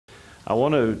I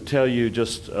want to tell you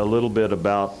just a little bit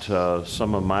about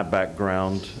some of my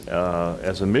background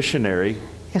as a missionary.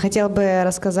 Я хотел бы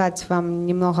рассказать вам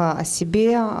немного о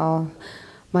себе, о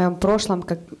моем прошлом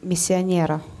как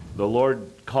миссионера. The Lord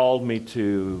called me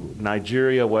to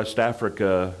Nigeria, West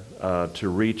Africa, to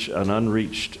reach an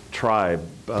unreached tribe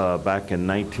back in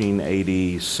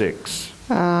 1986.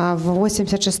 В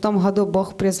 1986 году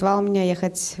Бог призвал меня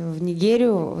ехать в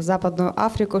Нигерию, в Западную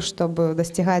Африку, чтобы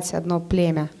достигать одно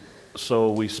племя.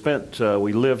 So we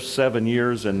lived 7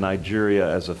 years in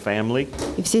Nigeria as a family.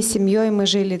 И всей семьей мы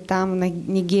жили там, на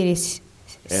Нигерии,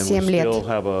 7 лет. And we still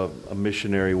have a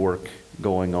missionary work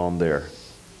going on there.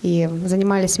 И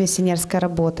занимались миссионерской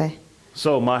работой.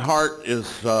 So my heart is,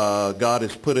 God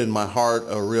has put in my heart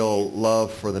a real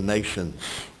love for the nations.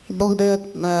 Бог дает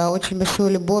очень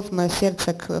большую любовь в мое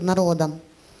сердце к народам.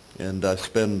 And I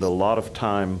spend a lot of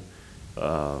time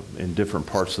in different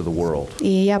parts of the world. И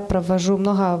я провожу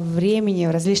много времени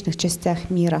в различных частях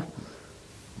мира.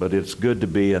 But it's good to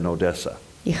be in Odessa.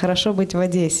 И хорошо быть в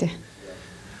Одессе.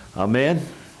 Amen.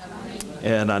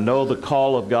 And I know the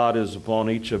call of God is upon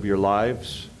each of your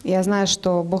lives. Я знаю,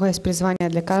 что у Бога есть призвание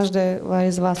для каждого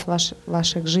из вас,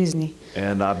 ваших жизней.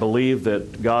 And I believe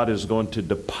that God is going to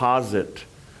deposit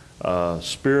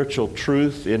spiritual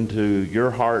truth into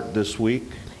your heart this week.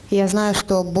 Я знаю,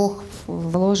 что Бог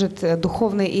вложит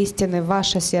духовные истины в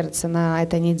ваше сердце на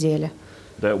этой неделе.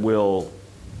 That will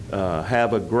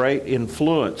have a great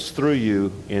influence through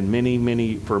you in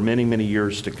for many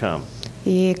years to come.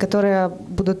 И которые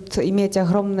будут иметь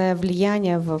огромное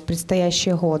влияние в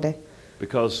предстоящие годы.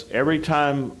 Because every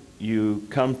time you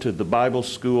come to the Bible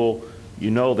school,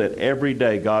 you know that every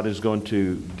day God is going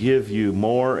to give you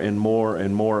more and more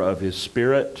and more of His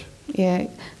Spirit. И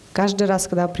каждый раз,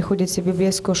 когда приходите в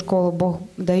библейскую школу, Бог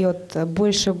дает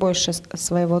больше и больше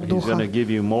своего Духа. He's going to give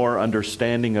you more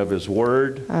understanding of His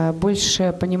Word.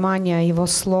 Больше понимания Его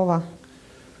Слова.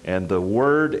 And the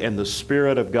Word and the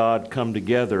Spirit of God come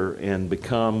together and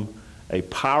become a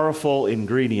powerful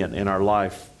ingredient in our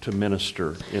life to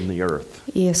minister in the earth.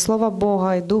 И Слово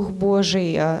Бога и Дух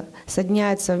Божий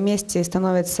соединяются вместе и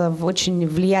становятся очень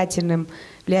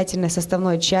влиятельной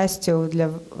составной частью для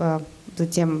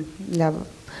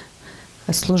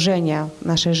служения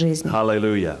нашей жизни.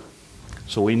 Hallelujah.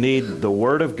 So we need the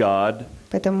Word of God.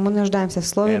 Поэтому мы нуждаемся в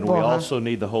Слове And we Бога. also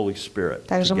need the Holy Spirit.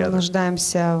 Также мы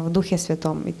нуждаемся в Духе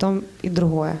Святом. И то, и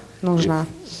другое нужно.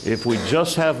 If we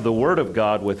just have the Word of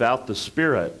God without the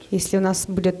Spirit, если у нас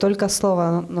будет только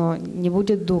Слово, но не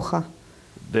будет Духа,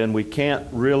 then we can't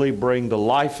really bring the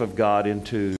life of God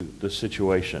into the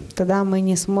situation. Тогда мы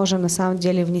не сможем на самом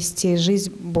деле внести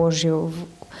жизнь Божью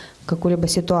в какую-либо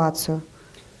ситуацию.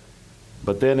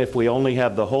 But then if we only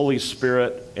have the Holy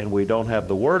Spirit and we don't have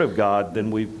the Word of God, then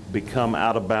we become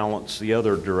out of balance the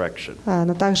other direction.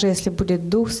 Но также если будет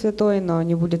Дух Святой, но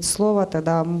не будет Слова,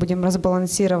 тогда мы будем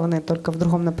разбалансированы только в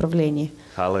другом направлении.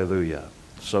 Hallelujah.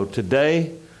 So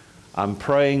today I'm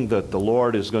praying that the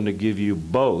Lord is going to give you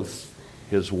both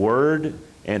His Word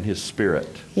and His Spirit.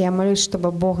 Я молюсь,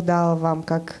 чтобы Бог дал вам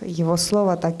как Его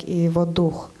Слово, так и Его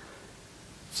Дух.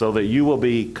 So that you will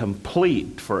be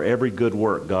complete for every good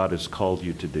work God has called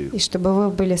you to do. И чтобы вы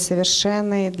были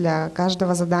совершенны для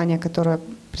каждого задания, которое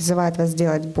призывает вас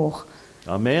делать Бог.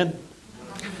 Amen.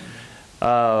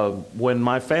 When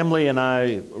my family and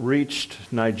I reached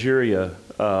Nigeria,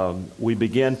 we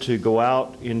began to go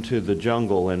out into the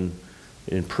jungle and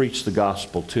preach the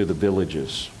gospel to the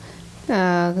villages.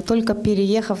 Только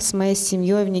переехав с моей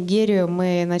семьей в Нигерию,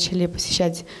 мы начали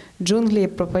посещать джунгли и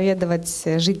проповедовать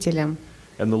жителям.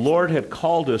 And the Lord had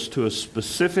called us to a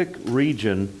specific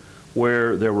region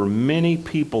where there were many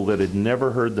people that had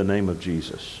never heard the name of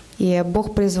Jesus. И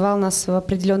Бог призвал нас в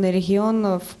определенный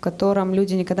регион, в котором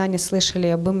люди никогда не слышали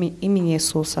об имени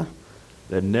Иисуса.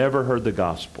 They never heard the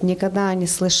gospel. Никогда не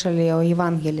слышали о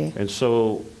Евангелии. And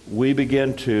so we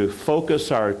began to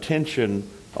focus our attention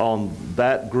on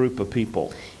that group of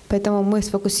people. Поэтому мы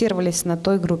сфокусировались на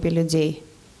той группе людей.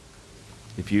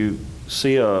 If you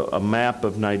see a map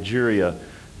of Nigeria,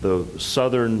 the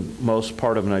southernmost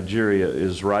part of Nigeria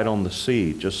is right on the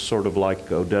sea, just sort of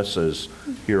like Odessa is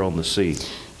here on the sea.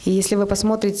 И если вы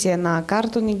посмотрите на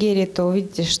карту Нигерии, то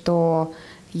увидите, что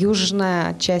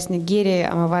южная часть Нигерии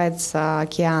омывается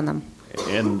океаном.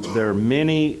 And there are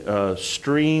many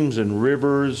streams and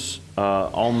rivers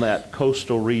on that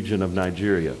coastal region of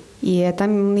Nigeria. И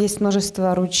там есть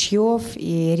множество ручьев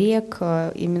и рек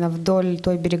именно вдоль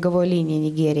той береговой линии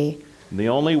Нигерии. The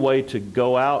only way to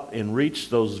go out and reach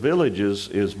those villages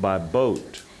is by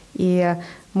boat. И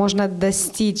можно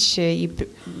достичь и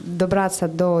добраться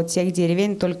до тех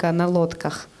деревень только на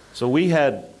лодках. So we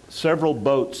had several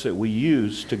boats that we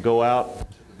used to go out to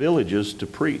villages to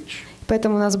preach.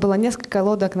 Поэтому у нас было несколько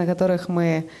лодок, на которых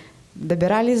мы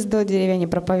добирались до деревень и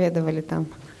проповедовали там.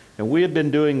 And we had been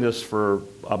doing this for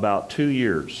about 2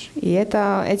 years. И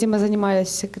этим мы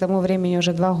занимались к тому времени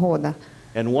уже 2 года.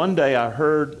 And one day I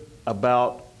heard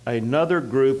about another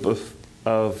group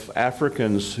of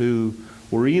Africans who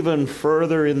were even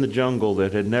further in the jungle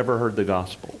that had never heard the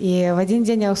gospel. И в один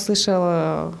день я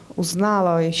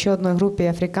узнала о еще одной группе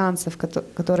африканцев,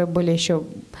 которые были еще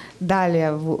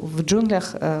далее в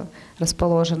джунглях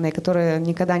расположены, которые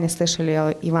никогда не слышали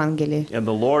о Евангелии. And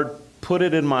the Lord put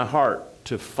it in my heart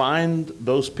to find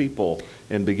those people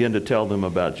and begin to tell them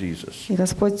about Jesus. И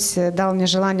Господь дал мне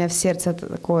желание в сердце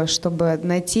такое, чтобы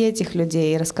найти этих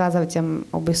людей и рассказывать им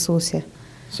об Иисусе.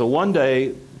 So one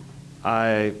day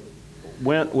I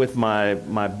went with my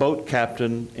boat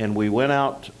captain and we went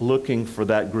out looking for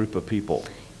that group of people.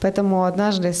 Поэтому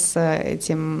однажды с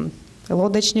этим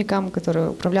лодочником, который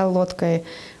управлял лодкой,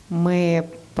 мы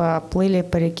поплыли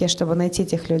по реке, чтобы найти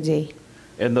этих людей.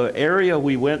 And the area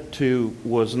we went to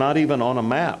was not even on a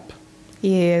map.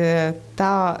 И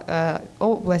та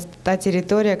область, та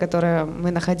территория, в которой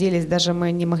мы находились, даже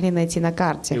мы не могли найти на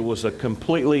карте. It was a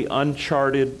completely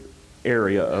uncharted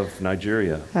area of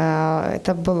Nigeria.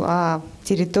 Это была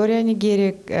территория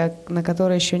Нигерии, на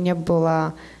которой еще не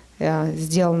было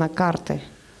сделана карты.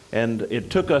 And it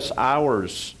took us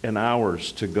hours and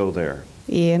hours to go there.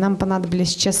 И нам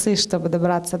понадобились часы, чтобы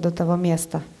добраться до того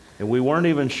места. And we weren't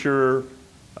even sure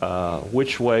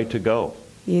which way to go.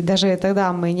 И даже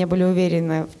тогда мы не были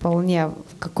уверены вполне,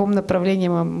 в каком направлении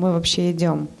мы вообще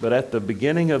идем. But at the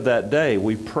beginning of that day,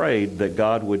 we prayed that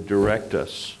God would direct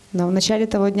us. Но в начале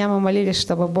того дня мы молились,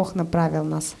 чтобы Бог направил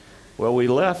нас. Well, we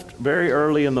left very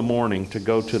early in the morning to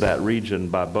go to that region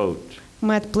by boat.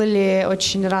 Мы отплыли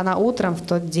очень рано утром в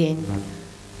тот день.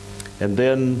 And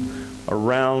then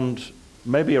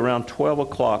maybe around 12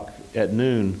 o'clock at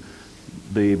noon,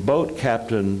 the boat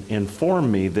captain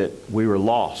informed me that we were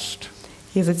lost.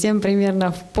 И затем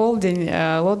примерно в полдень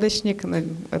лодочник,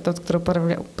 тот,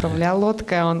 который управлял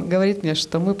лодкой, он говорит мне,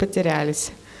 что мы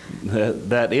потерялись.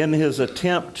 That in his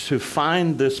attempt to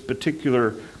find this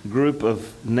particular group of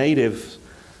native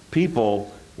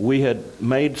people, we had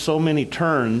made so many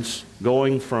turns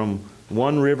going from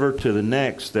one river to the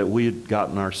next that we had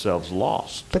gotten ourselves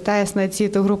lost. Пытаясь найти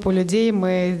эту группу людей,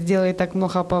 мы сделали так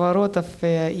много поворотов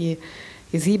и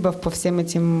изгибов по всем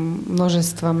этим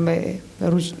множествам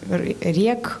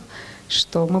рек,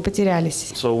 что мы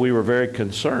потерялись. So we were very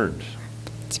concerned.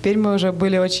 Теперь мы уже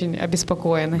были очень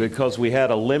обеспокоены. Because we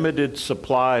had a limited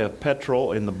supply of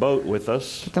petrol in the boat with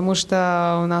us. Потому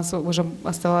что у нас уже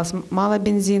оставалось мало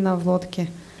бензина в лодке.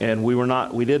 And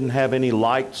we didn't have any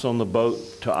lights on the boat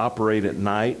to operate at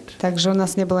night. Также у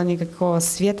нас не было никакого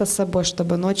света с собой,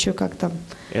 чтобы ночью как-то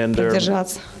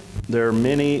продержаться. There are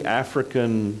many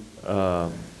African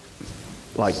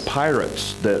like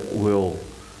pirates that will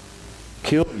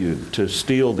kill you to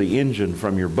steal the engine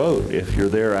from your boat if you're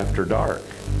there after dark.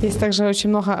 Есть также очень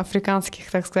много африканских,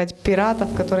 так сказать,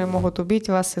 пиратов, которые могут убить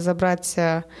вас и забрать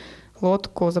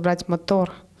лодку, забрать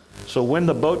мотор. So when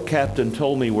the boat captain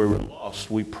told me we were lost,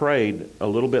 we prayed, a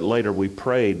little bit later we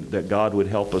prayed that God would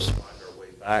help us find our way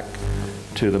back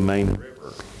to the main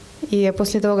river. И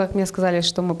после того, как мне сказали,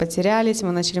 что мы потерялись,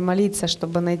 мы начали молиться,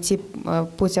 чтобы найти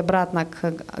путь обратно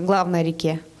к главной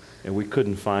реке. And we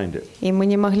couldn't find it. И мы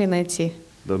не могли найти.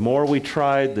 The more we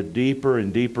tried, the deeper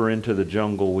and deeper into the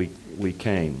jungle we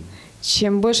came.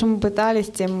 Чем больше мы пытались,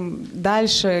 тем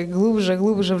дальше, глубже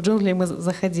в джунгли мы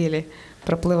заходили,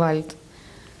 проплывали.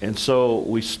 And so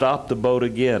we stopped the boat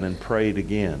again and prayed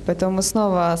again. Поэтому мы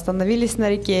снова остановились на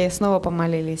реке и снова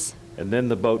помолились. And then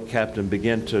the boat captain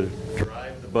began to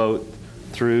drive the boat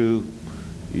through,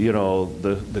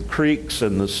 the creeks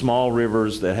and the small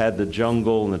rivers that had the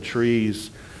jungle and the trees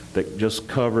that just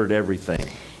covered everything.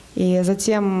 И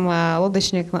затем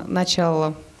лодочник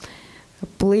начал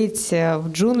плыть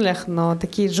в джунглях, но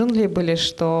такие джунгли были,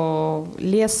 что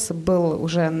лес был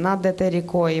уже над этой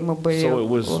рекой, и мы были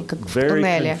как в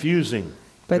туннеле.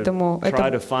 Поэтому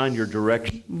это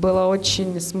было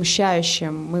очень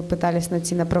смущающим. Мы пытались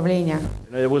найти направление.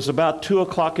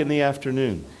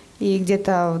 И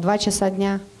где-то в 2 часа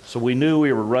дня So we knew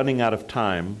we were running out of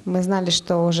time. Мы знали,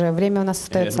 что уже время у нас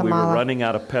остается мало. And we were running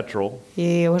out of petrol.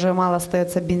 И уже мало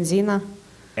остается бензина.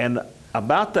 And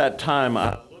about that time,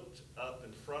 I looked up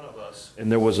in front of us,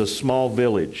 and there was a small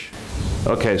village.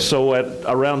 Okay, so at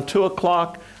around 2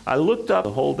 o'clock, I looked up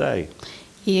the whole day.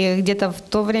 И где-то в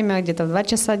то время, где-то в 2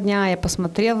 часа дня, я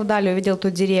посмотрел вдаль и увидел ту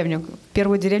деревню,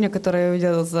 первую деревню, которую я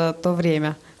увидел за то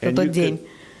время, за тот день.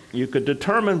 You could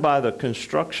determine by the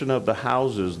construction of the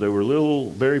houses. They were little,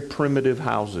 very primitive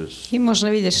houses. И можно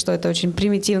видеть, что это очень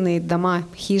примитивные дома,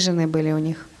 хижины были у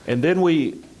них. And then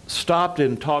we stopped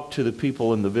and talked to the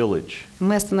people in the village.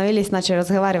 Мы остановились, начали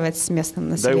разговаривать с местным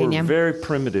They were населением. very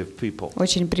primitive people.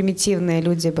 Очень примитивные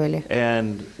люди были.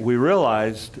 And we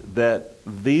realized that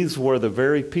these were the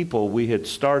very people we had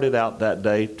started out that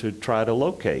day to try to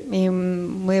locate. И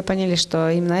мы поняли, что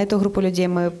именно эту группу людей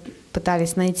мы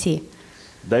пытались найти.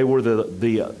 They were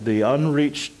the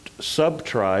unreached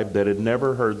sub-tribe that had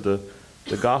never heard the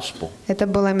gospel. Это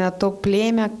было именно то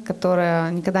племя,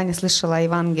 которое никогда не слышало о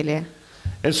Евангелии.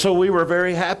 And so we were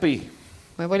very happy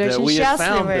Мы были that очень we had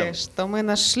found счастливы, them. что мы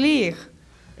нашли их.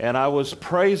 And I was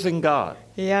praising God.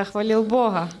 И я хвалил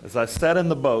Бога. As I sat in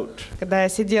the boat, Когда я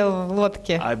сидел в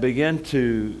лодке, I began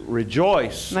to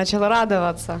rejoice начал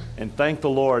радоваться. and thank the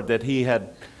Lord that He had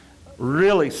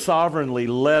really sovereignly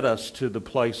led us to the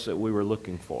place that we were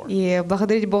looking for. И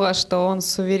благодарить Бога, что Он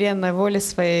суверенной волей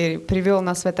своей привел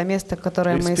нас в это место,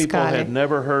 которое мы These people had искали.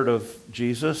 never heard of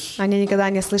Jesus, Они никогда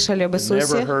не слышали об never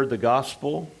Иисусе. heard the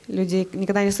gospel. Люди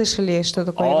никогда не слышали, что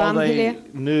такое All Евангелие.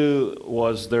 they knew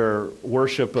was their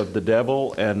worship of the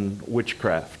devil and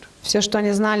witchcraft. Все, что они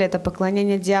знали, это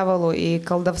поклонение дьяволу и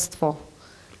колдовство.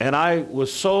 And I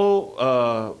was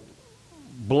so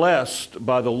blessed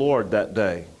by the Lord that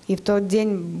day. И в тот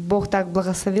день Бог так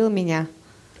благословил меня.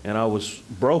 And I was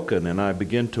broken and I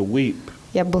began to weep.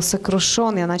 Я был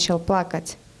сокрушен, я начал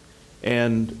плакать.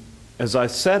 And as I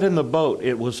sat in the boat,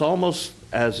 it was almost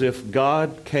as if God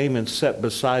came and sat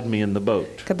beside me in the boat.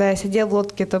 Когда я сидел в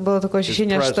лодке, то было такое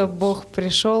ощущение, что Бог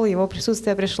пришел, Его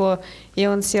присутствие пришло, и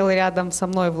Он сел рядом со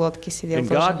мной в лодке, сидел And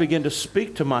God тоже. began to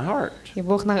speak to my heart. И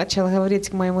Бог начал говорить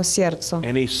к моему сердцу.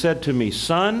 And He said to me,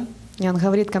 son, И Он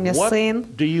говорит ко мне: what сын,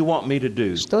 do you want me to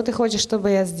do что ты хочешь, чтобы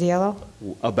я сделал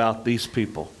about these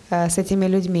people? с этими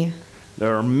людьми?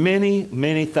 There are many,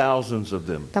 many thousands of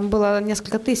them. Там было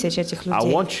несколько тысяч этих I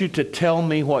людей. want you to tell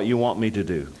me what you want me to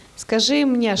do. Скажи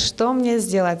мне, что мне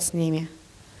сделать с ними?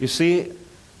 You see,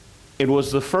 it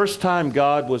was the first time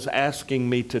God was asking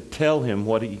me to tell Him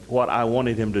what I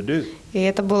wanted Him to do. И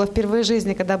это было впервые в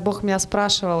жизни, когда Бог меня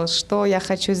спрашивал, что я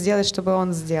хочу сделать, чтобы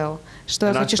Он сделал, что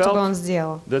я And I хочу, чтобы felt Он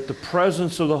сделал. that the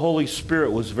presence of the Holy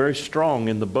Spirit was very strong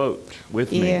in the boat with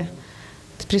И me.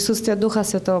 присутствие Духа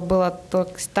Святого было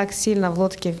так сильно в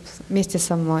лодке вместе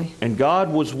со мной. And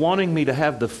God was wanting me to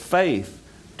have the faith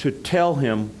to tell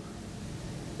Him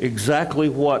exactly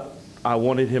what I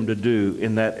wanted Him to do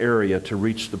in that area to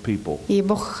reach the people. И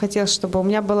Бог хотел, чтобы у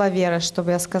меня была вера,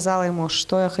 чтобы я сказала Ему,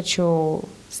 что я хочу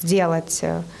сделать,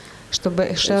 что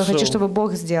я хочу, чтобы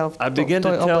Бог сделал в I той began to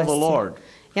tell the области. Lord,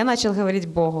 Я начал говорить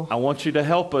Богу: I want you to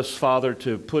help us, Father,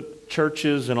 to put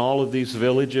churches in all of these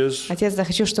villages, Отец, я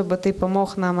хочу, чтобы Ты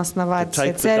помог нам основать to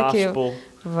take the церкви gospel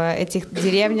в этих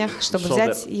деревнях, чтобы so взять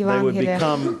that they would Евангелие,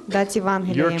 become дать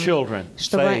Евангелие your им, children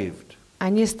чтобы saved.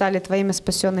 они стали Твоими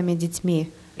спасенными детьми.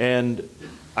 And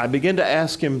I began to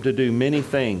ask Him to do many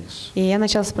things. И я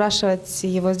начал спрашивать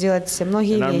Его сделать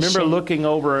многие And I remember вещи. looking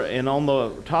over, and on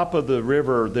the top of the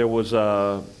river there was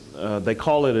they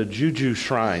call it a juju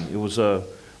shrine. It was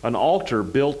an altar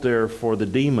built there for the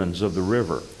demons of the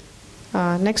river.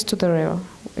 Next to the river.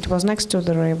 It was next to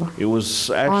the river. It was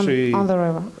actually, On the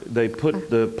river. they put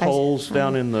the poles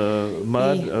down in the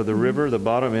mud of the river, the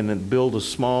bottom, and then build a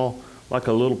small, like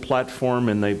a little platform,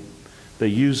 and they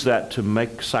use that to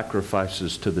make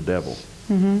sacrifices to the devil.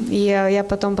 И я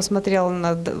потом посмотрел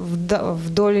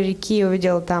вдоль реки и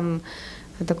увидел там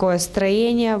такое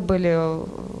строение,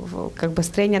 как бы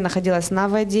строение находилось на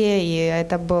воде, и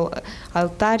это был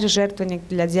алтарь, жертвенник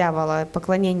для дьявола,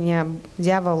 поклонение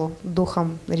дьяволу,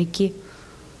 духам реки.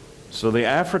 So the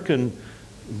African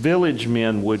village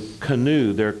men would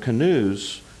canoe their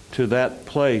canoes to that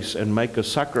place and make a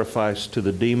sacrifice to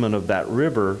the demon of that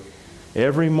river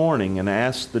every morning and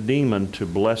ask the demon to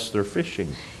bless their fishing.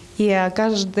 И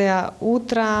каждое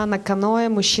утро на каноэ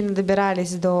мужчины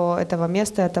добирались до этого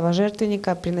места, этого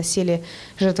жертвенника, приносили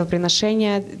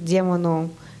жертвоприношения демону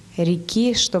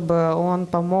реки, чтобы он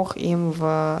помог им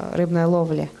в рыбной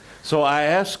ловле. So I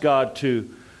asked God to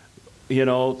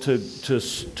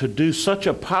do such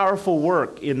a powerful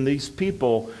work in these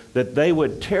people that they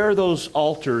would tear those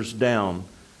altars down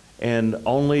and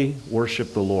only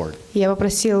worship the Lord. Я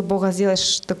попросил Бога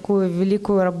сделать такую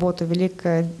великую работу,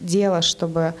 великое дело,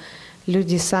 чтобы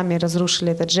люди сами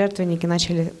разрушили этот жертвенник и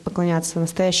начали поклоняться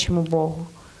настоящему Богу.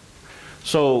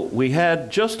 So we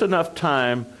had just enough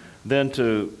time then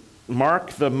to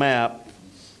mark the map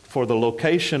for the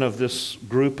location of this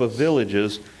group of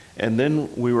villages And then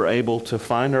we were able to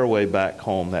find our way back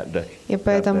home that day. И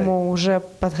поэтому уже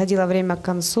подходило время к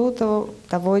концу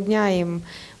того дня, и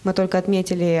мы только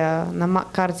отметили на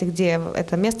карте, где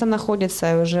это место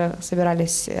находится, и уже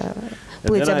собирались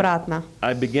плыть обратно.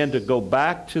 I began to go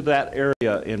back to that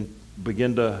area and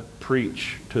begin to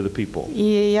preach to the people.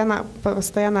 И я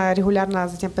постоянно, регулярно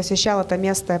затем посещал это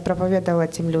место и проповедовал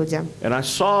этим людям. And I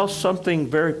saw something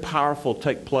very powerful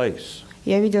take place.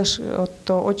 Я видел,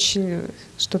 что очень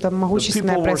что-то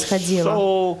могущественное происходило.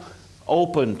 So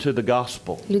open to the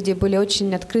gospel. Люди были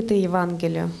очень открыты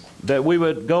Евангелию. That we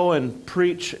would go and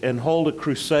preach and hold a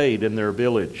crusade in their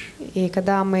village. И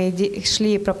когда мы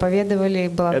шли и проповедовали,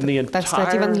 была, так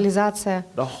сказать, евангелизация.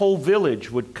 The whole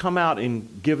village would come out and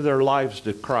give their lives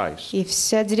to Christ. И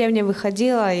вся деревня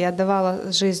выходила и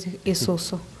отдавала жизнь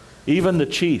Иисусу. Even the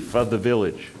chief of the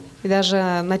village. И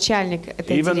даже начальник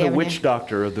этой Even the деревни. witch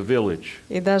doctor of the village.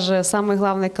 И даже самый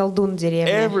главный колдун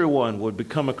деревни. Everyone would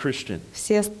become a Christian.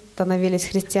 Все становились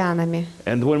христианами.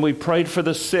 And when we prayed for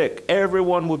the sick,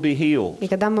 everyone would be healed. И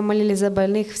когда мы молились за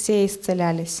больных, все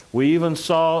исцелялись. We even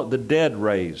saw the dead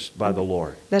raised by the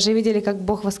Lord. Даже видели, как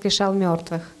Бог воскрешал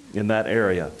мертвых. In that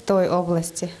area. В той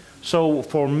области. So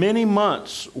for many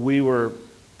months we were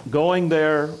going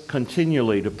there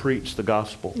continually to preach the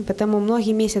gospel. И потому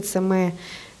многие месяцы мы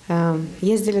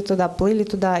ездили туда, плыли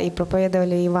туда и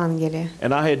проповедовали Евангелие.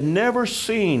 And I had never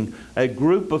seen a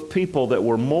group of people that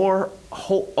were more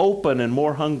open and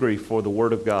more hungry for the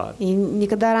Word of God. И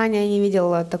никогда ранее не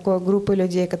видел такой группы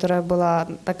людей, которая была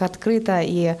так открыта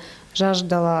и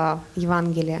жаждала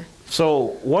Евангелия.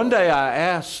 So one day I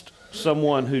asked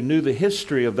someone who knew the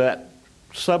history of that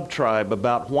sub-tribe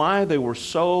about why they were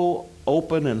so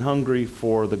open and hungry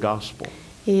for the gospel.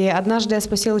 И однажды я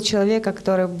спросил человека,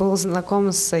 который был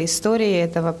знаком с историей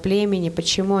этого племени,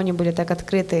 почему они были так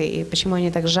открыты и почему они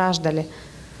так жаждали.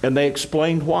 And they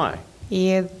explained why.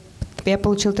 И я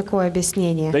получил такое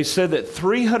объяснение. They said that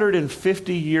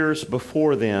 350 years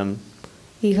before then,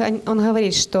 И он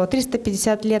говорит, что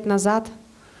 350 лет назад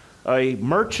a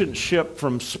merchant ship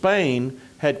from Spain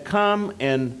had come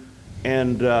and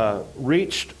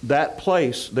reached that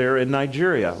place there in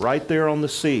Nigeria, right there on the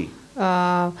sea.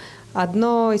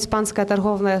 Одно испанское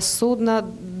торговое судно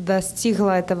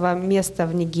достигло этого места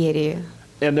в Нигерии.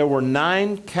 And there were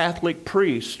 9 Catholic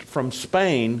priests from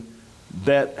Spain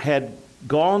that had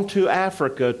gone to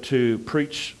Africa to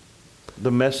preach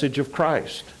the message of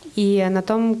Christ. И на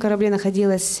том корабле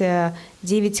находилось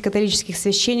 9 католических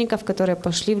священников, которые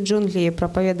пошли в джунгли и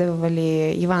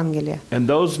проповедовали Евангелие. And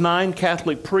those 9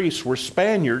 Catholic priests were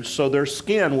Spaniards, so their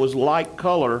skin was light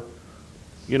color,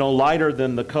 lighter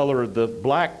than the color of the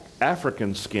black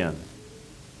African skin.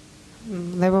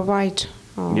 They were white.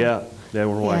 Yeah, they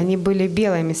were white. И они были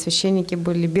белыми, священники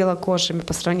были белокожими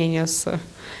по сравнению с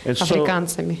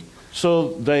африканцами.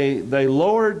 So they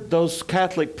lowered those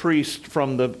Catholic priests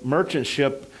from the merchant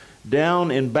ship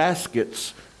down in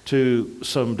baskets to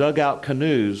some dugout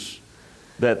canoes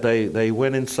that they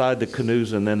went inside the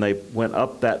canoes and then they went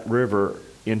up that river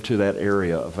into that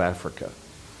area of Africa.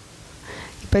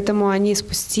 Поэтому они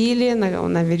спустили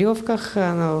на веревках,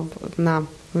 на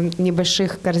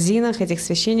небольших корзинах этих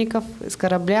священников с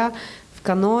корабля в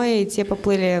каноэ, и те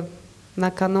поплыли на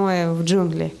каноэ в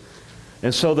джунгли.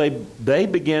 And so they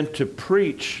began to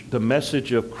preach the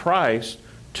message of Christ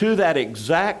to that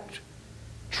exact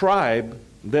tribe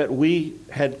that we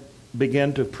had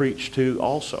begun to preach to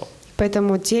also.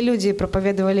 Поэтому те люди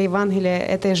проповедовали Евангелие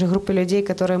этой же группе людей,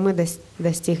 которые мы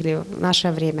достигли в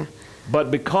наше время.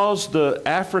 But because the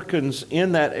Africans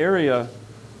in that area,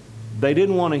 they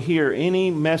didn't want to hear any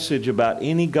message about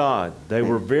any God. They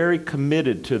were very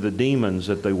committed to the demons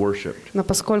that they worshipped. Но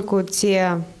поскольку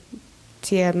те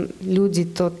люди,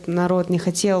 тот народ не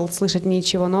хотел слышать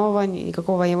ничего нового,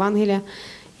 никакого Евангелия,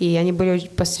 и они были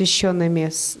посвященными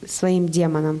своим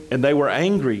демонам. And they were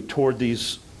angry toward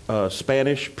these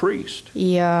Spanish priests.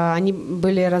 И они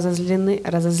были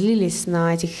разозлились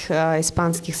на этих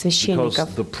испанских священников.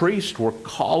 Because the priests were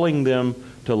calling them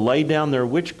to lay down their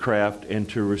witchcraft and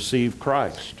to receive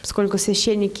Christ. Поскольку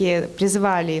священники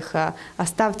призывали их: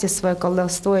 оставьте свое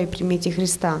колдовство и примите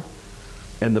Христа.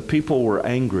 And the people were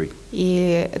angry.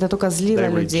 И это только злило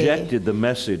людей. They rejected the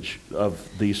message of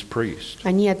these priests.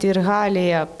 Они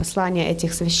отвергали послание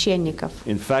этих священников.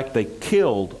 In fact, they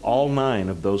killed all 9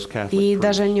 of those Catholic priests. И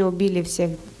даже они убили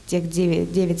всех тех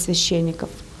 9 священников.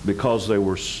 Because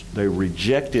they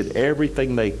rejected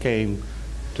everything they came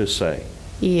to say.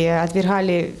 И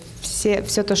отвергали все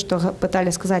то, что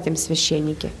пытались сказать им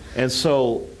священники. And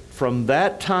so from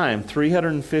that time,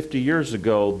 350 years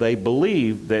ago, they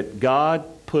believed that God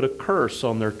put a curse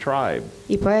on their tribe.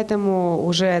 И поэтому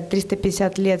уже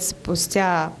 350 лет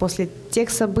спустя, после тех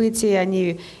событий,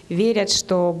 они верят,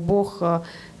 что Бог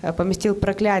поместил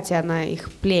проклятие на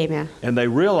их племя. And they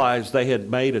realized they had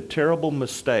made a terrible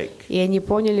mistake И они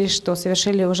поняли, что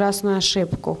совершили ужасную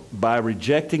ошибку, by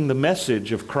rejecting the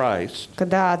message of Christ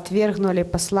когда отвергнули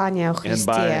послание о and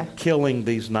by Христе killing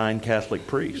these 9 Catholic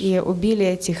priests. и убили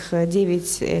этих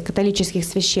 9 католических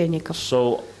священников.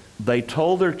 So they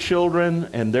told their children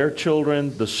and their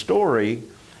children the story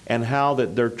and how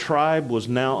that their tribe was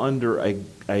now under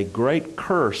a great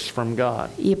curse from God.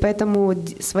 И поэтому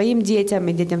своим детям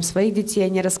и детям своих детей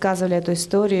они рассказывали эту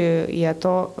историю и о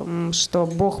том, что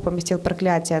Бог поместил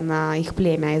проклятие на их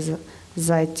племя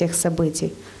из-за тех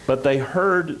событий. But they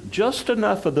heard just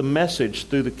enough of the message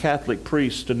through the Catholic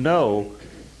priests to know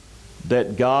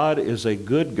that God is a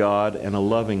good God and a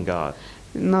loving God.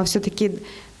 Но все-таки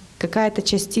какая-то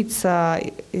частица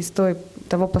из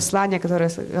того послания, которое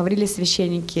говорили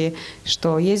священники,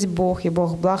 что есть Бог и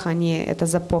Бог благ, они это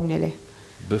запомнили.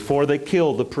 Before they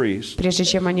killed the priests, Прежде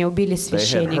чем они убили they had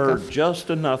священников, heard just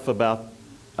enough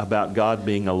about God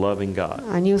being a loving God.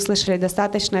 они услышали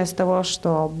достаточно из того,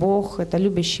 что Бог — это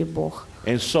любящий Бог.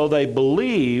 And so they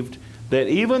believed that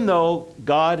even though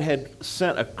God had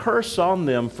sent a curse on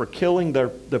them for killing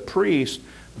the priest,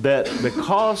 that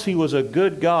because he was a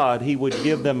good God, he would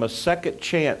give them a second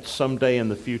chance someday in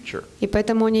the future. И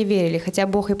поэтому они верили, хотя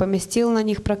Бог и поместил на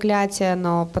них проклятие,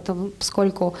 но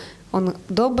поскольку Он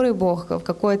добрый Бог, то в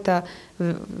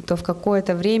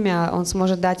какое-то время Он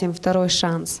сможет дать им второй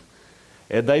шанс.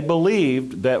 And they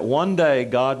believed that one day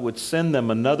God would send them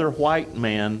another white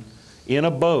man in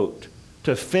a boat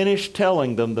to finish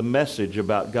telling them the message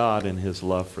about God and His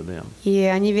love for them. И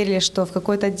они верили, что в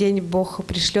какой-то день Бог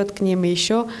пришлет к ним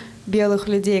еще белых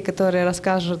людей, которые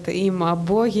расскажут им о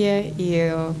Боге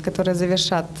и которые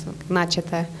завершат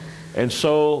начатое. And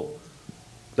so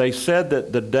they said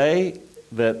that the day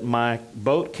that my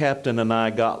boat captain and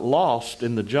I got lost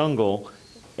in the jungle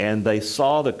and they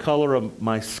saw the color of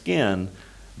my skin,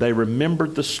 they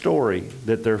remembered the story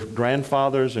that their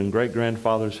grandfathers and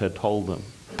great-grandfathers had told them.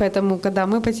 Поэтому, когда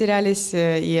мы потерялись,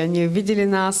 и они увидели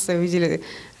нас, увидели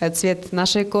цвет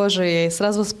нашей кожи, и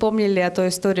сразу вспомнили о той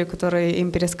истории, которую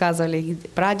им пересказывали их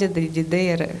прадеды,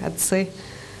 деды, отцы.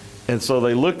 And so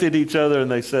they looked at each other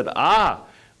and they said,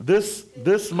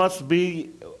 this must be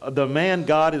the man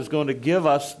God is going to give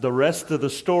us the rest of the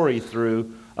story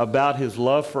through about His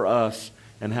love for us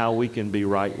and how we can be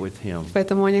right with Him.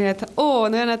 Поэтому они говорят,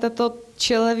 наверное, это тот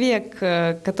человек,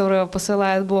 которого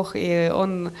посылает Бог, и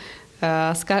он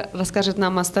расскажет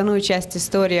нам остальную часть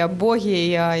истории о Боге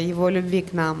и о Его любви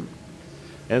к нам.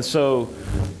 And so,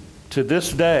 to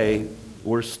this day,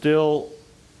 we're still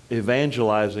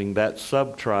evangelizing that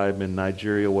sub-tribe in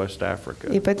Nigeria, West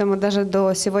Africa. И поэтому даже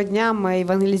до сегодня мы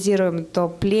евангелизируем то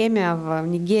племя в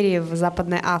Нигерии, в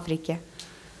Западной Африке.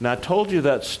 Now, I told you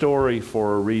that story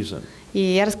for a reason. И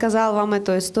я рассказал вам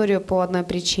эту историю по одной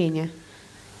причине.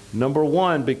 Number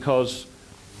one, because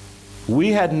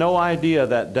we had no idea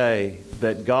that day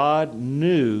that God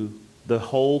knew the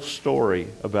whole story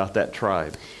about that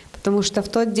tribe. Потому что в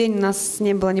тот день у нас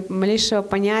не было ни малейшего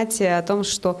понятия о том,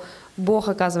 что Бог,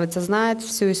 оказывается, знает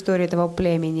всю историю этого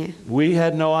племени. We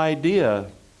had no idea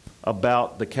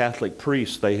about the Catholic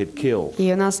priests they had killed.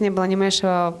 И у нас не было ни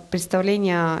малейшего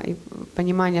представления и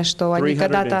понимания, что они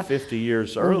когда-то 350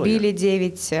 years earlier. убили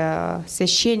 9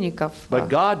 священников. But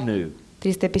God knew.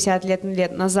 350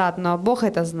 лет назад, но Бог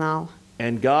это знал.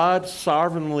 And God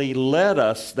sovereignly led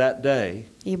us that day.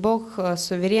 И Бог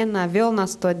суверенно вел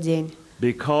нас в тот день.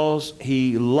 Because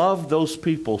He loved those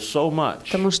people so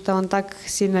much. Потому что Он так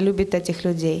сильно любит этих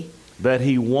людей. That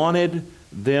He wanted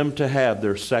them to have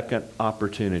their second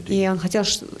opportunity. И Он хотел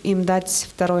им дать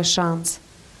второй шанс.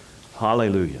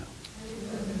 Hallelujah.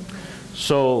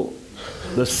 So,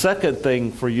 the second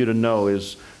thing for you to know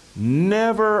is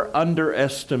never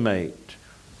underestimate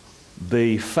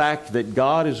the fact that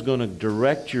God is going to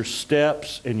direct your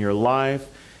steps in your life,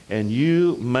 and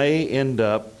you may end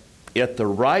up at the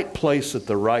right place at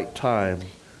the right time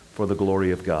for the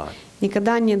glory of God.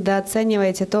 Никогда не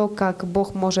недооценивайте то, как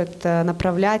Бог может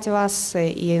направлять вас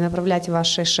и направлять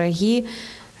ваши шаги,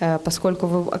 поскольку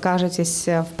вы окажетесь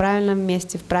в правильном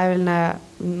месте, в правильное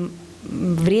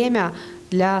время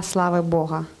для славы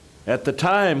Бога. At the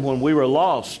time when we were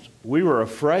lost, we were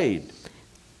afraid.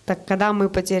 Так, когда мы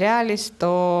потерялись,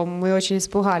 то мы очень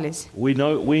испугались. We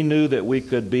knew that we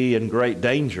could be in great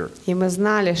danger. И мы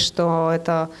знали, что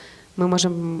это мы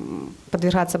можем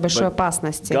подвергаться большой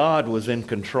опасности. God was in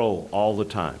control all the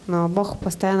time. Но Бог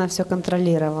постоянно все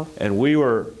контролировал. And we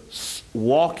were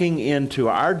walking into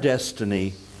our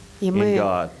destiny in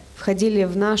God. Входили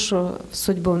в нашу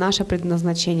судьбу, в наше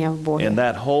предназначение в Боге. And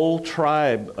that whole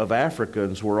tribe of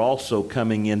Africans were also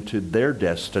coming into their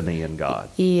destiny in God.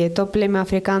 И то племя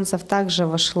африканцев также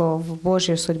вошло в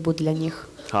Божью судьбу для них.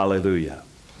 Hallelujah.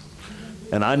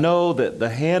 And I know that the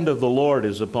hand of the Lord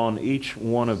is upon each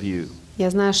one of you. Я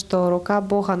знаю, что рука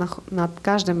Бога над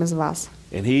каждым из вас.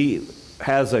 And He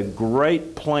has a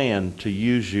great plan to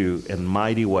use you in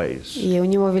mighty ways. И у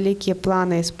Него великие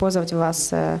планы использовать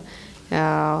вас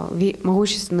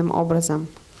могущественным образом.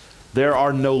 There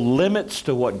are no limits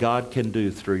to what God can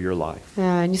do through your life.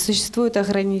 Не существует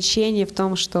ограничений в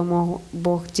том, что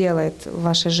Бог делает в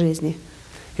вашей жизни.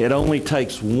 It only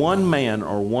takes one man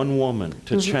or one woman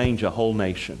to change a whole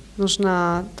nation.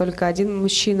 Нужно только один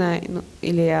мужчина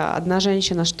или одна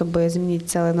женщина, чтобы изменить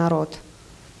целый народ.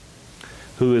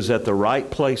 Who is at the right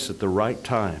place at the right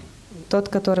time. Тот,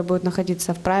 который будет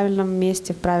находиться в правильном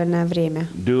месте в правильное время.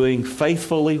 Doing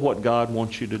faithfully what God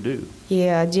wants you to do. И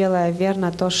делая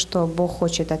верно то, что Бог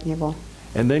хочет от него.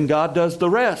 And then God does the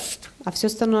rest. А все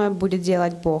остальное будет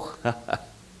делать Бог.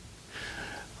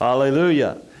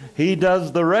 Hallelujah. He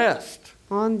does the rest.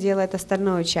 Он делает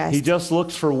остальную часть. He just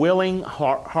looks for willing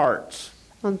hearts.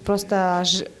 Он просто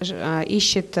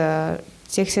ищет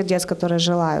тех сердец, которые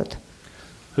желают.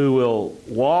 Who will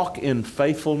walk in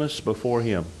faithfulness before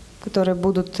Him. Которые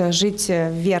будут жить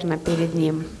верно перед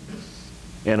Ним.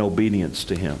 And obedience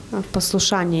to Him. В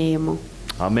послушании Ему.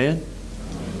 Amen.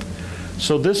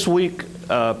 So this week,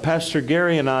 Pastor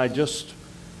Gary and I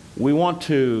we want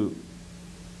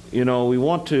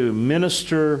to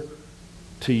minister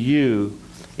to you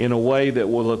in a way that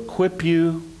will equip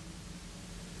you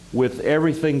with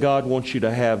everything God wants you to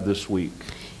have this week.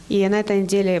 И на этой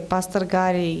неделе пастор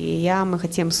Гарри и я, мы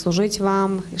хотим служить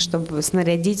вам, чтобы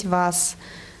снарядить вас,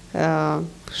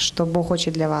 что Бог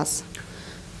хочет для вас.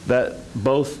 That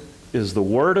both is the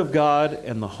Word of God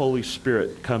and the Holy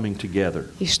Spirit coming together.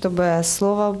 И чтобы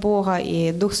Слово Бога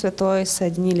и Дух Святой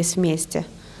соединились вместе.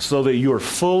 So that you are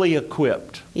fully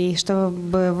equipped. И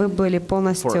чтобы вы были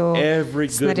полностью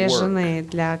снаряжены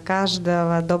для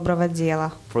каждого доброго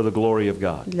дела. For the glory of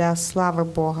God. Для славы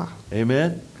Бога.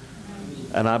 Amen.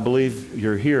 And I believe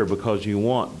you're here because you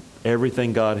want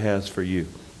everything God has for you.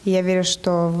 Я верю,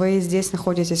 что вы здесь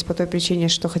находитесь по той причине,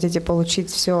 что хотите получить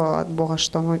все от Бога,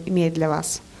 что Он имеет для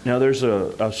вас. Now there's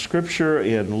a scripture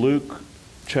in Luke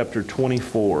chapter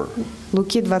 24.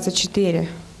 Луки 24.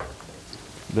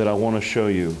 That I want to show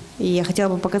you. И я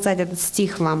хотела бы показать этот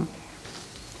стих вам.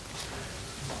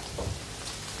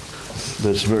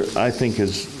 This I think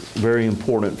is very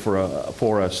important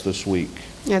for us this week.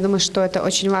 Я думаю, что это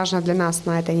очень важно для нас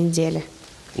на этой неделе.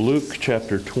 Luke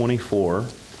chapter 24.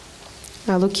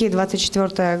 Луки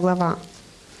 24 глава.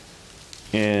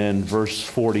 And verse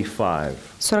 45.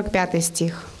 45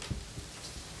 стих.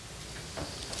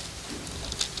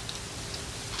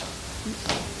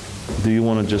 Do you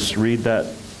want to just read that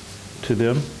to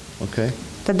them? Okay.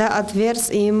 Тогда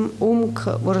отверз им ум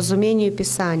к разумению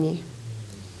Писаний.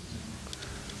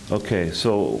 Okay,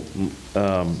 so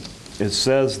it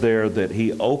says there that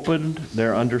he opened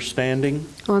their understanding.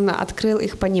 Он открыл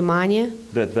их понимание.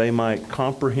 That they might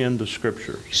comprehend the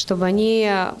scriptures. Чтобы они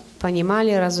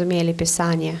понимали, разумели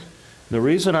Писание. The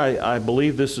reason I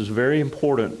believe this is very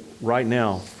important right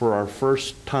now for our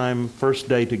first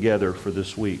day together for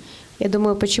this week. Я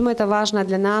думаю, почему это важно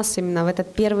для нас именно в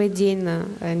этот первый день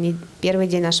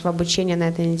нашего обучения на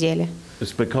этой неделе.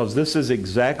 It's because this is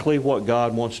exactly what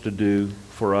God wants to do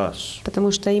for us.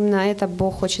 Потому что именно это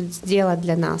Бог хочет сделать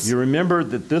для нас. You remember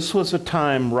that this was a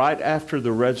time right after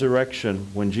the resurrection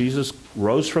when Jesus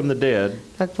rose from the dead.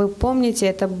 Как вы помните,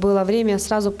 это было время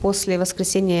сразу после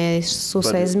воскресения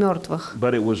Иисуса из мертвых.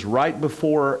 But it was right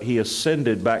before he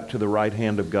ascended back to the right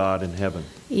hand of God in heaven.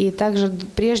 И также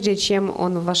прежде чем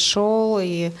он вошел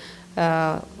и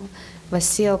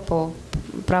воссел по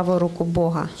правую руку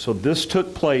Бога. So this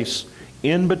took place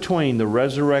in between the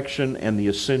resurrection and the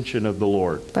ascension of the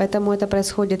Lord. Поэтому это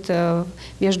происходит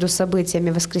между событиями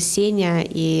воскресения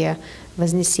и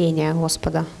вознесения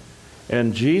Господа.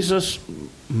 And Jesus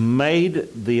made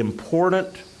the important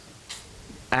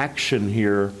action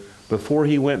here before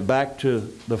he went back to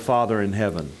the Father in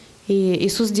heaven. И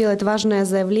Иисус делает важное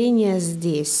заявление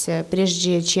здесь,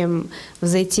 прежде чем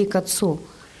взойти к Отцу.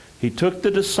 He took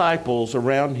the disciples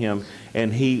around him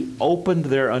and he opened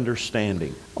their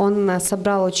understanding. Он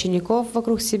собрал учеников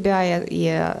вокруг себя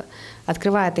и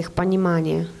открывает их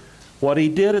понимание. What he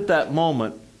did at that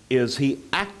moment is he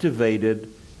activated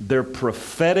their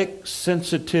prophetic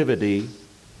sensitivity.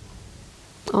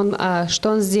 Что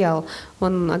он сделал?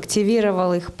 Он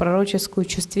активировал их пророческую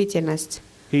чувствительность.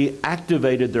 He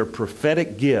activated their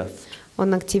prophetic gift.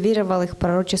 Он активировал их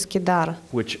пророческий дар,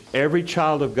 which every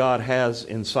child of God has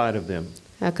inside of them,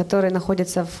 который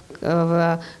находится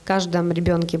в каждом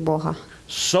ребенке Бога,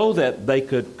 so that they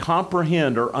could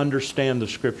comprehend or understand the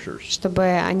scriptures. чтобы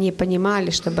они понимали,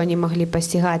 чтобы они могли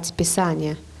постигать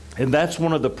Писание. And that's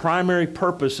one of the primary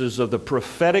purposes of the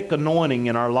prophetic anointing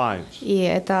in our lives. И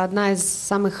это одна из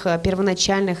самых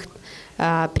первоначальных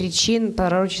причин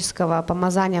пророческого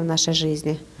помазания в нашей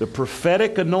жизни. The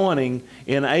prophetic anointing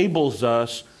enables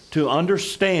us to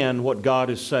understand what God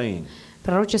is saying.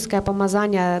 Пророческое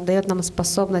помазание дает нам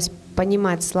способность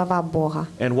понимать слова Бога.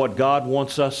 And what God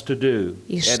wants us to do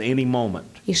at any moment.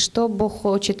 И что Бог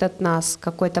хочет от нас в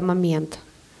какой-то момент.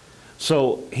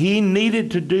 So he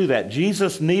needed to do that.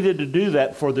 Jesus needed to do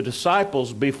that for the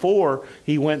disciples before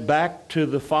he went back to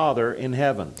the Father in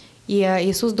heaven. И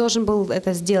Иисус должен был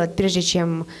это сделать, прежде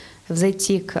чем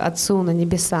взойти к Отцу на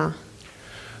небеса.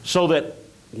 So that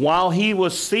while he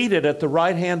was seated at the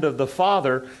right hand of the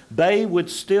Father, they would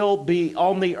still be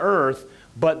on the earth,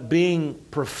 but being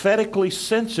prophetically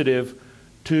sensitive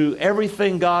to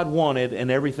everything God wanted and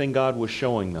everything God was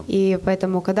showing them. И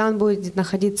поэтому, когда он будет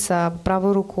находиться по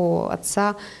правую руку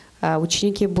Отца,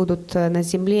 ученики будут на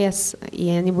земле, и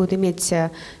они будут иметь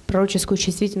пророческую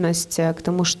чувствительность к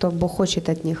тому, что Бог хочет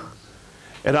от них.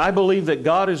 And I believe that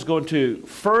God is going to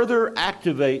further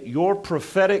activate your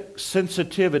prophetic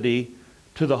sensitivity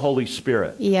to the Holy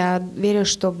Spirit. И я верю,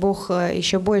 что Бог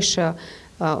еще больше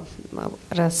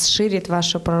расширит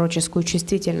вашу пророческую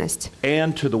чувствительность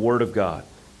And to the Word of God.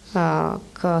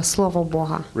 К Слову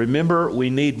Бога. Remember,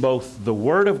 we need both the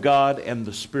Word of God and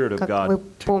the Spirit of Как God вы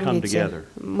to come помните, together.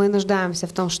 мы нуждаемся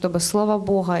в том, чтобы Слово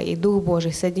Бога и Дух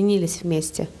Божий соединились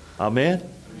вместе. Amen?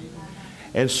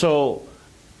 And so,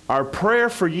 our prayer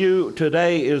for you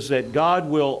today is that God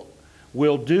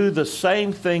will do the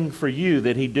same thing for you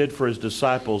that He did for His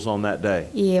disciples on that day.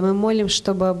 И мы молим,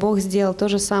 чтобы Бог сделал то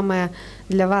же самое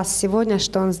для вас сегодня,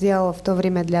 что Он сделал в то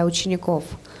время для учеников.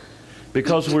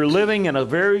 Because we're living in a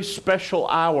very special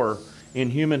hour in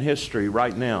human history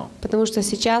right now. Потому что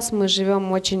сейчас мы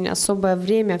живем очень особое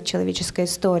время в человеческой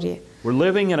истории. We're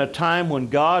living in a time when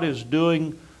God is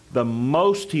doing the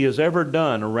most He has ever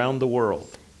done around the world.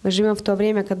 Мы живем в то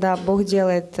время, когда Бог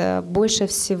делает больше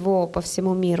всего по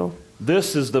всему миру.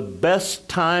 This is the best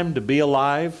time to be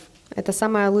alive. Это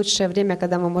самое лучшее время,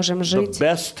 когда мы можем The жить.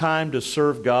 best time to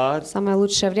serve God Самое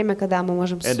лучшее время, когда мы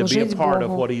можем and to be a служить part of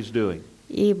Богу what He's doing.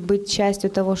 и быть частью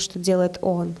того, что делает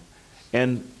Он.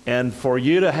 And for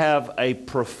you to have a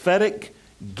prophetic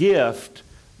gift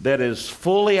that is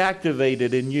fully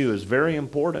activated in you is very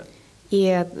important.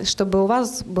 И чтобы у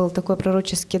вас был такой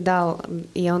пророческий дар,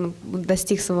 и он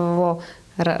достиг своего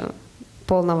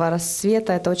полного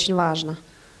расцвета, это очень важно.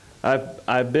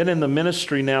 I've been in the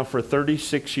ministry now for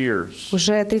 36 years.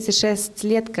 Уже 36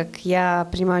 лет, как я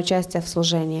принимаю участие в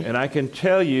служении. And I can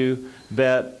tell you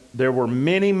that there were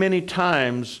many, many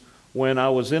times when I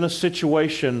was in a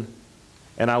situation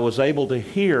and I was able to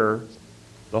hear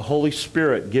the Holy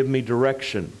Spirit give me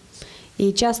direction.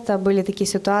 И часто были такие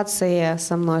ситуации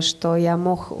со мной, что я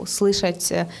мог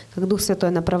услышать, как Дух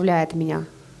Святой направляет меня.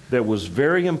 That was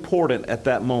very important at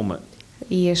that moment.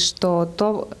 И что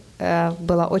то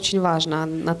было очень важно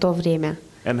на то время.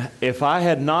 And if I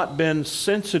had not been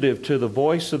sensitive to the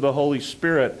voice of the Holy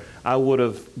Spirit, I would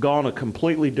have gone a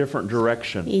completely different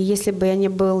direction. И если бы я не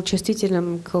был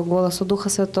чувствительным к голосу Духа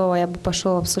Святого, я бы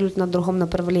пошел абсолютно в другом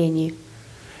направлении.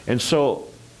 And so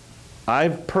I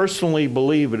personally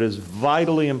believe it is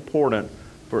vitally important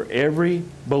for every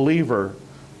believer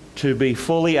to be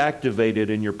fully activated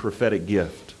in your prophetic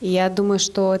gift. И я думаю,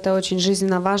 что это очень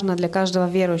жизненно важно для каждого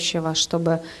верующего,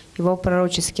 чтобы его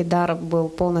пророческий дар был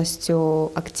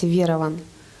полностью активирован.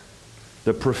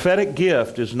 The prophetic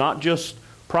gift is not just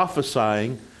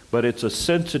prophesying, but it's a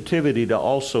sensitivity to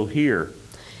also hear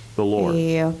the Lord.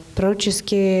 И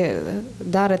пророческий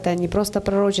дар — это не просто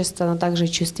пророчество, но также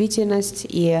чувствительность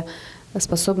и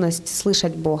способность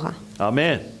слышать Бога.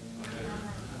 Amen.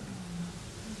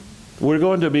 We're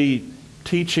going to be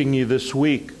teaching you this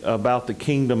week about the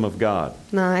kingdom of God.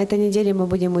 На этой неделе мы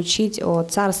будем учить о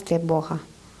Царстве Бога.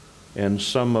 And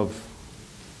some of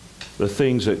the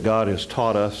things that God has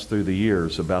taught us through the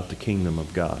years about the kingdom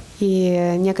of God.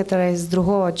 И некоторое из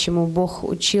другого, чему Бог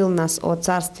учил нас о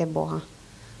Царстве Бога.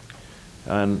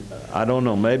 And I don't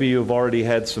know, maybe you've already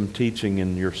had some teaching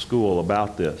in your school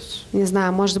about this. Не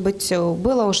знаю, может быть,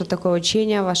 было уже такое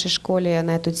учение в вашей школе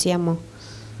на эту тему.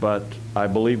 But I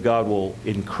believe God will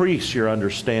increase your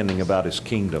understanding about His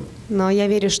kingdom. Но я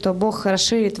верю, что Бог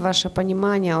расширит ваше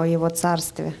понимание о Его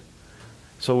Царстве.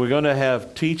 So we're going to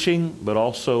have teaching, but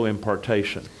also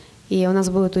impartation. И у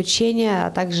нас будет учение, а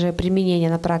также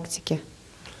применение на практике.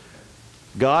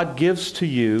 God gives to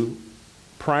you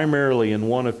primarily in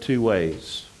one of two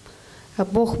ways.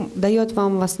 Бог дает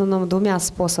вам в основном двумя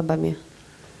способами.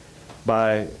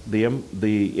 By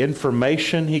the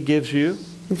information He gives you,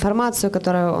 Информацию,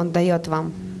 которую Он дает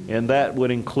вам. and that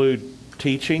would include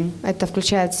teaching, Это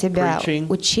включает в себя preaching.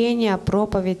 учение,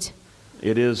 проповедь.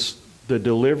 It is the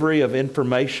delivery of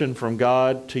information from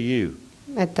God to you.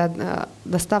 Это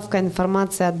доставка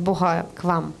информации от Бога к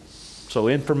вам. So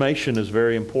information is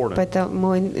very important.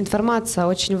 Поэтому информация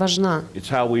очень важна. It's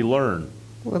how we learn,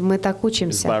 Мы так is by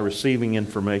учимся. receiving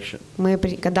information.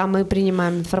 Когда мы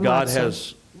принимаем God информацию,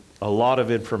 has a lot of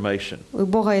information у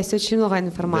Бога есть очень много that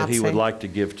He would информации, like to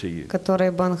give to you.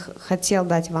 которую бы Он хотел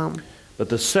дать вам. But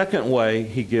the second way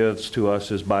He gives to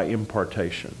us is by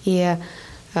impartation. И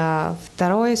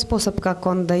второй способ, как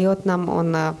Он дает нам,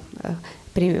 Он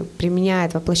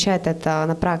применяет, воплощает это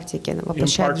на практике,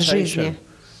 воплощает в жизни. Impartation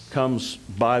comes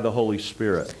by the Holy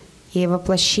Spirit. И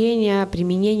воплощение,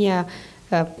 применение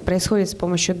происходит с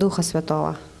помощью Духа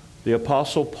Святого. The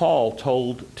Apostle Paul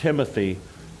told Timothy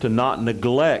to not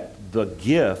neglect the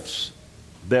gifts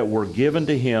that were given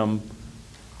to him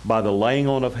by the laying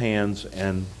on of hands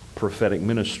and prophetic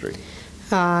ministry.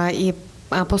 И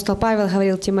апостол Павел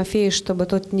говорил Тимофею, чтобы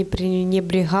тот не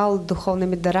пренебрегал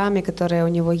духовными дарами, которые у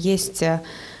него есть,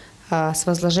 с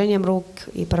возложением рук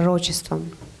и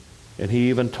пророчеством. And he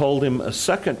even told him a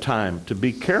second time to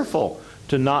be careful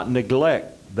to not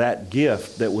neglect that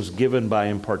gift that was given by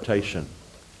impartation.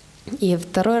 И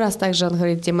второй раз также он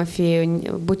говорит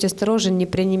Тимофею: будь осторожен, не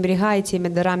пренебрегай теми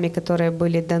дарами, которые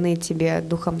были даны тебе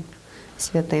Духом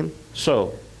Святым.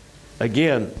 So,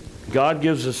 again, God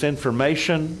gives us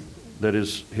information that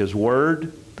is His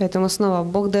Word, Поэтому снова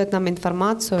Бог дает нам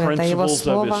информацию, это Его principles of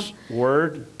Слово, His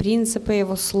Word, принципы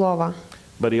Его Слова.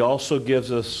 but He also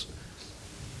gives us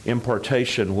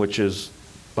impartation, which is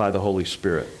by the Holy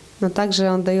Spirit. Но также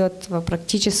Он дает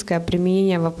практическое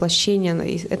применение, воплощение,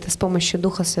 и это с помощью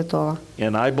Духа Святого.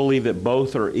 And I believe that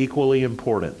both are equally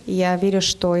important. И я верю,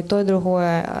 что и то, и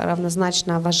другое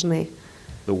равнозначно важны.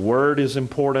 The Word is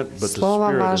important, but the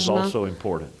Слово Spirit is важно, also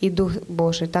important. и Дух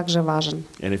Божий также важен.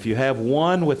 And if you have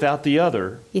one without the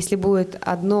other, Если будет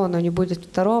одно, но не будет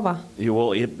второго, you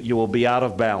will be out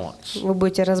of balance. вы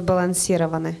будете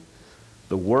разбалансированы.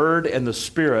 The Word and the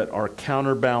Spirit are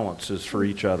counterbalances for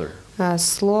each other.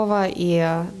 Слово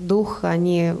и Дух,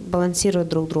 они балансируют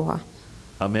друг друга.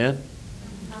 Amen?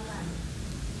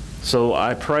 So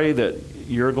I pray that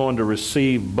you're going to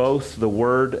receive both the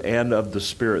Word and of the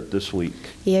Spirit this week.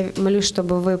 Я молюсь,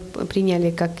 чтобы вы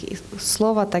приняли как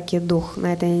Слово, так и Дух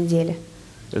на этой неделе.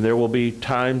 And there will be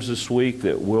times this week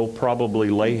that we'll probably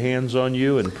lay hands on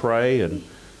you and pray and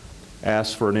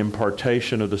ask for an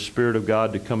impartation of the Spirit of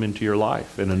God to come into your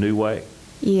life in a new way.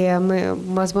 И мы,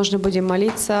 возможно, будем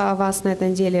молиться о вас на этой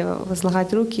неделе,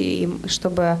 возлагать руки, и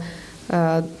чтобы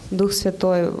Дух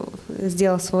Святой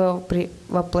сделал свое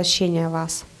воплощение в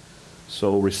вас.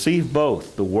 So receive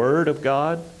both the Word of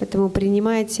God, Поэтому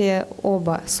принимайте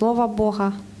оба: Слово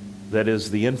Бога, that is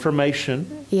the information,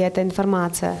 и это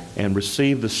информация, and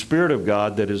receive the Spirit of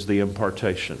God, that is the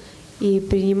impartation. и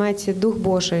принимайте Дух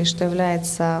Божий, что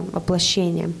является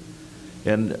воплощением.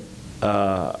 And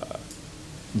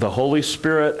the Holy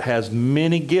Spirit has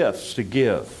many gifts to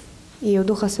give. И у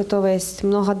Духа Святого есть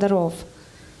много даров.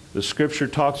 The Scripture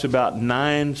talks about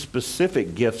 9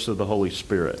 specific gifts of the Holy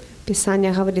Spirit.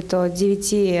 Писание говорит о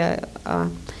 9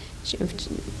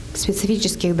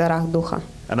 специфических дарах Духа.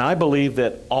 And I believe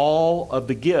that all of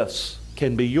the gifts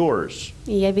can be yours.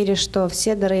 И я верю, что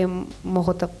все дары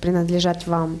могут принадлежать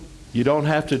вам. You don't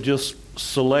have to just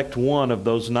select one of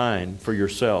those 9 for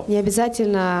yourself. Не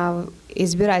обязательно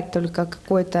избирать только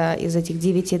какой-то из этих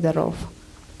 9 даров.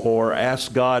 Or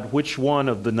ask God which one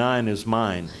of the 9 is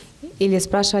mine. Или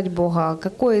спрашивать Бога,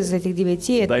 какой из этих 9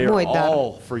 это They are мой дар.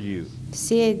 all for you.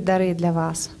 Все дары для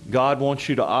вас. God wants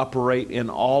you to operate in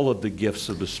all of the gifts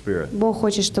of the Spirit. Бог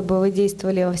хочет, чтобы вы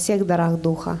действовали во всех дарах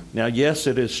Духа. Now, yes,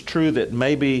 it is true that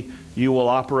maybe you will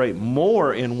operate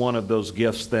more in one of those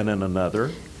gifts than in another.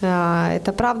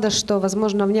 Это правда, что,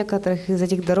 возможно, в некоторых из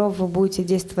этих даров вы будете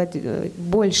действовать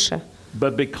больше.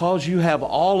 But because you have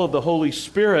all of the Holy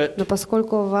Spirit, Но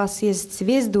поскольку у вас есть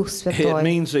весь Дух it Святой,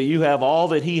 means that you have all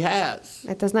that He has.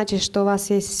 это значит, что у вас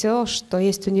есть все, что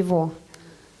есть у Него.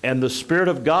 And the Spirit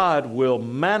of God will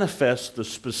manifest the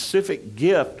specific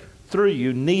gift through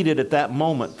you needed at that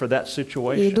moment for that И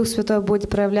situation. Дух Святой будет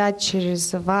проявлять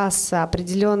через вас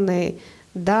определенный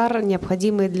дар,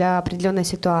 необходимый для определенной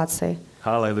ситуации.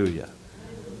 Hallelujah.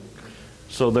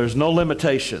 So there's no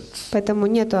limitations. Поэтому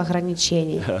нет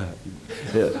ограничений.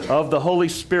 Of the Holy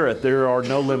Spirit, there are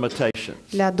no limitations.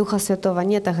 Для Духа Святого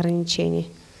нет ограничений.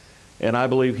 And I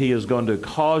believe He is going to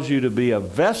cause you to be a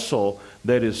vessel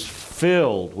that is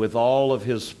filled with all of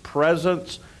His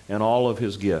presence and all of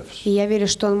His gifts. И я верю,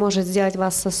 что Он может сделать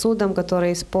вас сосудом,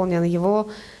 который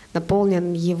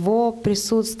наполнен Его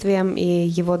присутствием и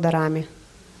Его дарами.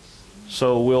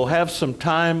 So we'll have some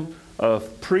time of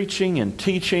preaching and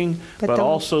teaching, but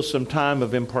also some time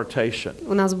of impartation.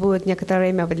 У нас будет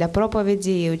некоторое время для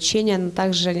проповеди и учения, но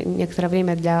также некоторое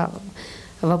время для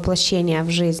воплощения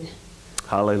в жизнь.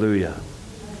 Hallelujah.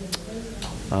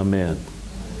 Amen.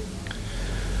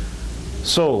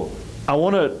 So, I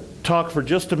want to talk for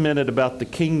just a minute about the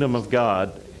kingdom of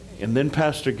God, and then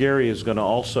Pastor Gary is going to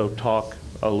also talk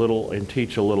a little and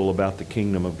teach a little about the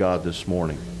kingdom of God this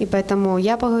morning. И поэтому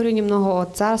я поговорю немного о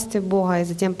Царстве Бога, и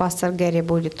затем пастор Герри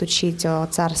будет учить о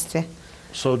Царстве.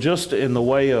 So just in the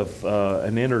way of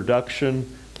an introduction,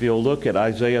 if you'll look at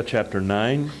Isaiah chapter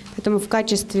 9. Поэтому в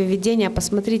качестве введения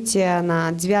посмотрите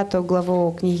на 9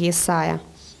 главу книги Исаия.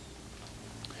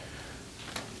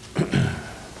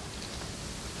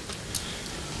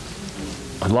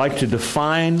 I'd like to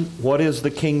define what is the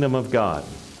kingdom of God.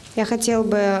 Я хотел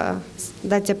бы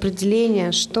дать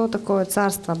определение, что такое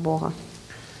Царство Бога.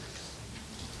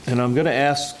 And I'm going to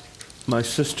ask my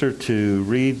sister to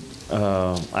read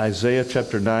Isaiah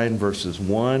chapter 9 verses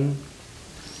 1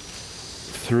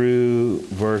 through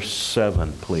verse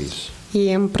 7, please.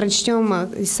 И мы прочтем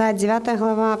Исаия 9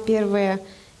 глава, первые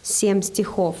 7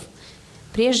 стихов.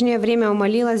 «Прежнее время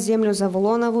умолила землю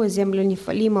Завулонову, землю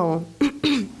Нефалимову,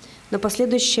 но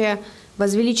последующее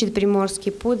возвеличит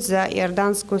приморский путь за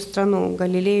Иорданскую страну,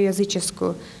 Галилею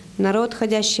языческую. Народ,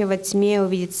 ходящий во тьме,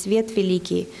 увидит свет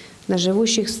великий. На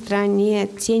живущих в стране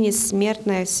тени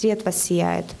смертной свет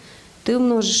воссияет. Ты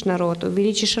умножишь народ,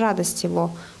 увеличишь радость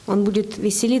его. Он будет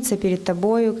веселиться перед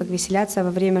тобою, как веселятся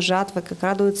во время жатвы, как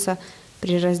радуются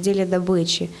при разделе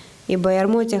добычи. Ибо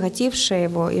ярмо, тяготившее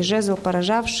его, и жезл,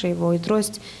 поражавший его, и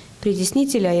трость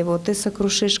притеснителя его ты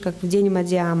сокрушишь, как в день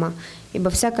Мадиама. Ибо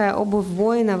всякая обувь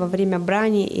воина во время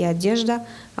брани и одежда,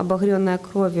 обогренная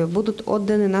кровью, будут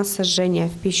отданы на сожжение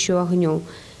в пищу огню.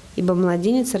 Ибо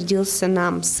младенец родился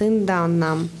нам, сын дан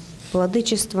нам,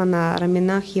 владычество на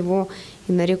раменах его,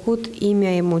 и нарекут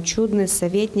имя ему чудный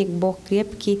советник, Бог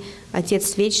крепкий,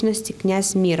 Отец вечности,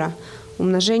 князь мира.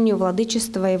 Умножению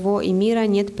владычества его и мира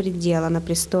нет предела на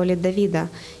престоле Давида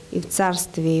и в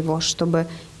царстве его, чтобы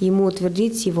ему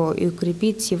утвердить его и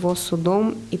укрепить его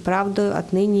судом и правдою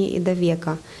отныне и до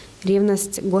века.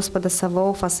 Ревность Господа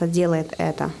Саваофа соделает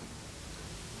это».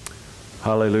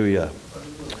 Hallelujah.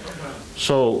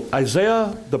 So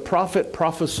Isaiah the prophet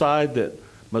prophesied that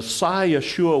Messiah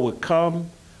Yeshua would come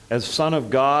as Son of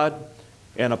God,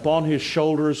 and upon his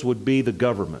shoulders would be the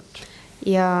government.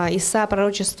 И Исаия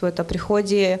пророчествует о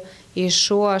приходе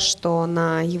Иешуа, что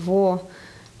на его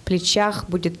плечах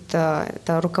будет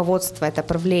это руководство, это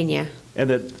правление. And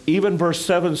that even verse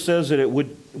 7 says that it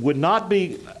would not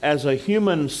be as a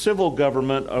human civil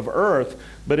government of earth,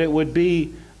 but it would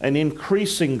be an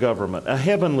increasing government, a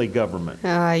heavenly government.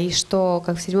 И что,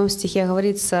 как в 7 стихе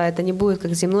говорится, это не будет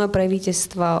как земное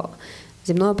правительство,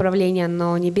 земное правление,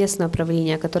 но небесное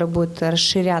правление, которое будет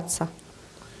расширяться.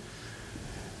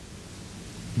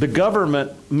 The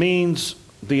government means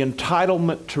the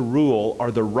entitlement to rule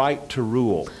or the right to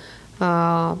rule.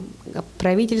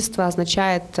 Правительство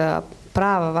означает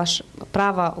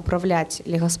право управлять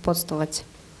или господствовать.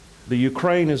 The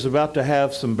Ukraine is about to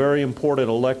have some very important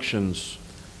elections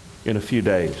in a few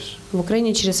days. В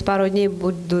Украине через пару дней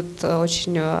будут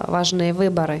очень важные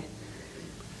выборы.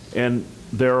 And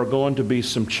there are going to be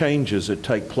some changes that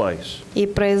take place. И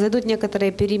произойдут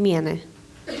некоторые перемены.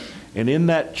 And in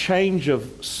that change of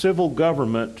civil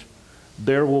government,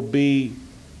 there will be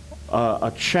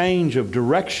a change of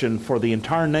direction for the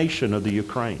entire nation of the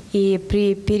Ukraine. И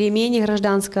при перемене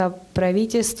гражданского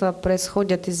правительства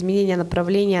происходят изменения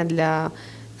направления для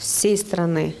всей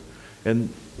страны. And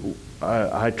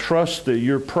I trust that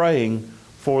you're praying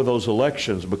for those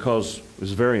elections because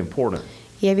it's very important.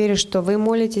 Я верю, что вы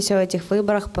молитесь о этих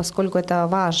выборах, поскольку это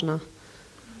важно.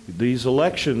 These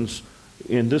elections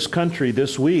in this country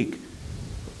this week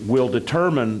will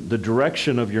determine the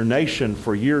direction of your nation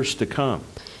for years to come.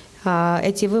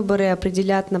 Эти выборы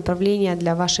определят направление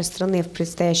для вашей страны в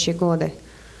предстоящие годы.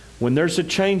 When there's a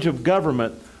change of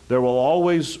government, there will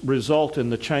always result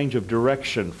in the change of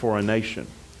direction for a nation.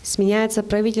 Сменяется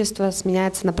правительство,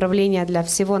 сменяется направление для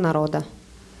всего народа.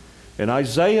 And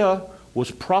Isaiah was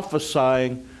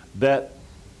prophesying that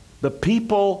the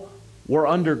people were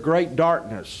under great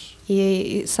darkness.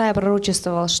 И Исаия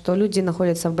пророчествовал, что люди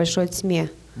находятся в большой тьме.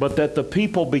 But that the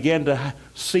people began to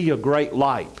see a great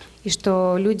light. И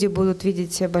что люди будут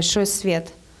видеть большой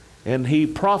свет. And he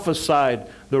prophesied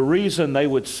the reason they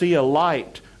would see a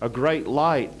light, a great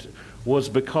light, was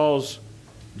because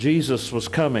Jesus was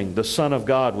coming, the Son of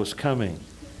God was coming.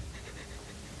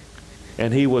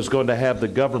 And he was going to have the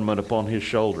government upon his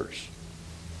shoulders.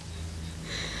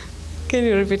 Can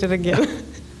you repeat it again?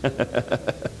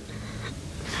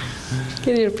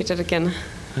 Can you repeat it again?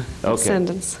 Okay.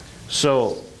 Sentence.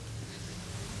 So,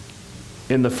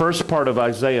 in the first part of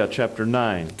Isaiah chapter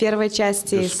 9, В первой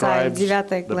части Исаии, describes 9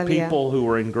 the главе, people who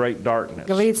were in great darkness,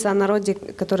 говорится о народе,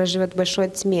 который живет в большой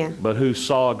тьме, but who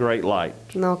saw a great light.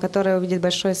 но который увидит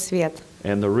большой свет.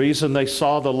 And the reason they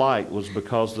saw the light was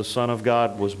because the Son of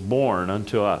God was born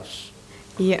unto us.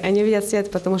 И они видят свет,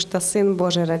 потому что Сын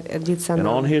Божий родится And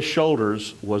on нам. his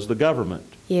shoulders was the government.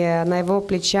 И на его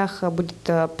плечах будет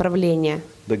правление.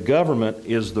 The government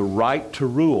is the right to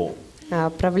rule.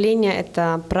 Правление —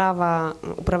 это право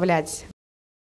управлять.